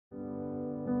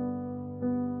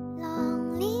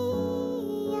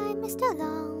so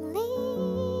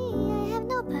lonely, I have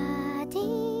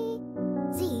nobody.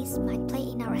 These might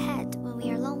play in our head when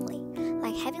we are lonely,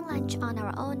 like having lunch on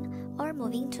our own or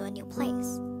moving to a new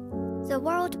place. The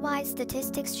worldwide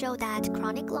statistics show that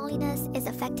chronic loneliness is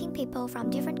affecting people from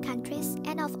different countries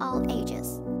and of all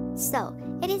ages. So,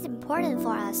 it is important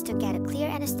for us to get a clear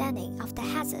understanding of the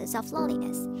hazards of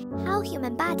loneliness, how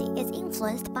human body is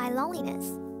influenced by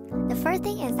loneliness. The first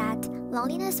thing is that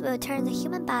loneliness will turn the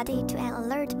human body to an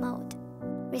alert mode.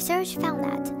 Research found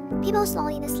that people's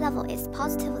loneliness level is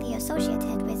positively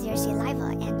associated with their saliva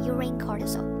and urine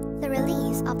cortisol. The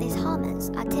release of these hormones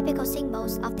are typical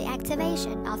symbols of the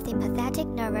activation of the sympathetic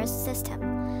nervous system,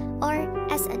 or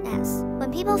SNS.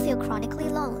 When people feel chronically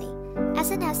lonely,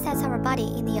 SNS sets our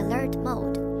body in the alert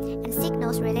mode and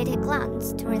signals related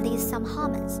glands to release some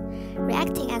hormones,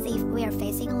 reacting as if we are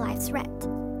facing a life threat.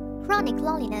 Chronic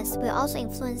loneliness will also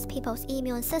influence people's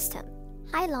immune system.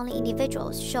 High lonely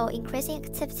individuals show increasing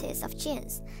activities of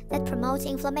genes that promote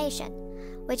inflammation,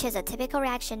 which is a typical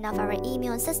reaction of our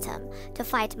immune system to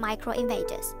fight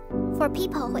micro-invaders. For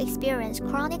people who experience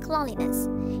chronic loneliness,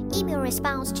 immune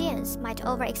response genes might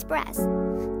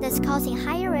overexpress, thus causing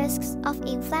higher risks of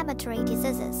inflammatory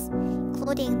diseases,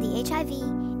 including the HIV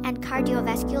and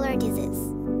cardiovascular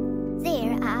disease.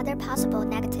 There are other possible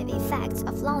negative effects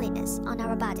of loneliness on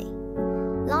our body.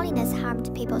 Loneliness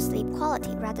harmed people's sleep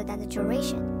quality rather than the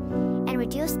duration, and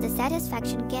reduced the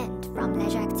satisfaction gained from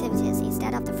leisure activities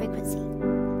instead of the frequency.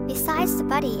 Besides the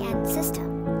body and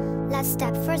system, let's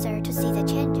step further to see the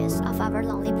changes of our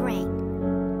lonely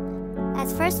brain.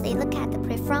 Let's firstly look at the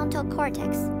prefrontal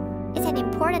cortex. It's an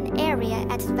important area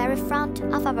at the very front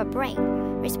of our brain,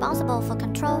 responsible for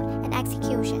control and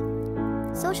execution.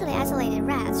 Socially isolated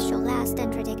rats show less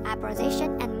dendritic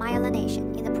abrasion and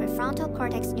myelination in the prefrontal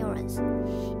cortex neurons.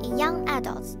 In young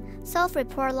adults,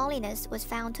 self-report loneliness was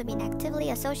found to be negatively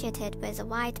associated with a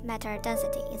white matter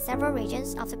density in several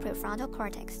regions of the prefrontal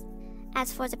cortex.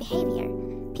 As for the behavior,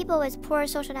 people with poor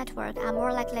social network are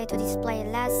more likely to display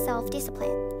less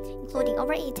self-discipline, including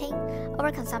overeating,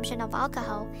 overconsumption of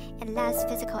alcohol, and less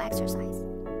physical exercise.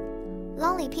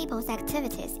 Lonely people's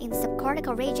activities in the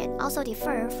subcortical region also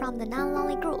differ from the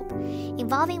non-lonely group,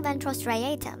 involving ventral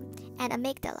striatum and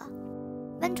amygdala.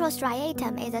 Ventral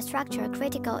striatum is a structure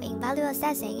critical in value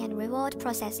assessing and reward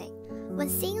processing. When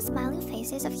seeing smiling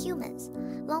faces of humans,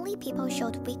 lonely people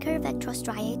showed weaker ventral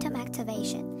striatum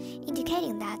activation,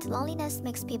 indicating that loneliness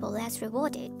makes people less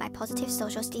rewarded by positive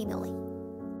social stimuli.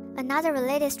 Another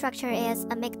related structure is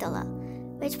amygdala,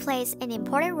 which plays an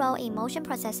important role in emotion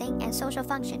processing and social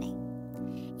functioning.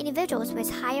 Individuals with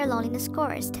higher loneliness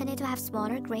scores tended to have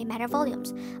smaller gray matter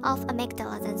volumes of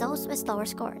amygdala than those with lower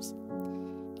scores.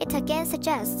 It again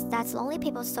suggests that lonely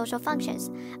people's social functions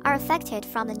are affected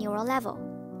from the neural level.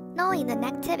 Knowing the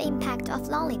negative impact of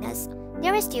loneliness,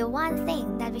 there is still one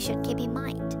thing that we should keep in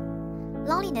mind.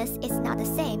 Loneliness is not the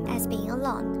same as being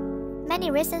alone.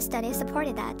 Many recent studies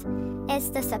supported that it's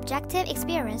the subjective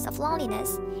experience of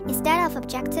loneliness instead of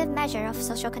objective measure of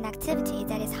social connectivity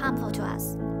that is harmful to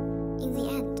us. In the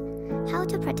end, how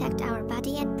to protect our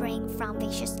body and brain from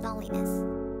vicious loneliness.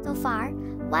 So far,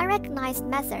 one recognized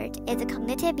method is the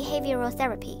cognitive behavioral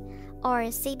therapy, or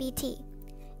CBT.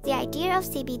 The idea of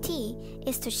CBT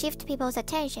is to shift people's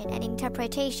attention and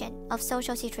interpretation of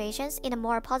social situations in a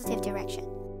more positive direction.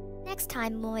 Next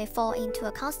time when we fall into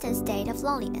a constant state of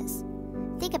loneliness,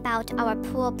 think about our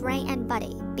poor brain and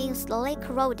body being slowly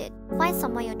corroded. Find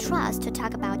someone you trust to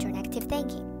talk about your negative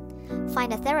thinking.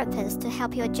 Find a therapist to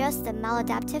help you adjust the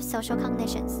maladaptive social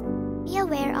cognitions. Be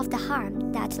aware of the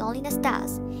harm that loneliness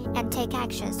does and take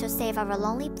actions to save our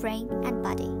lonely brain and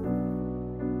body.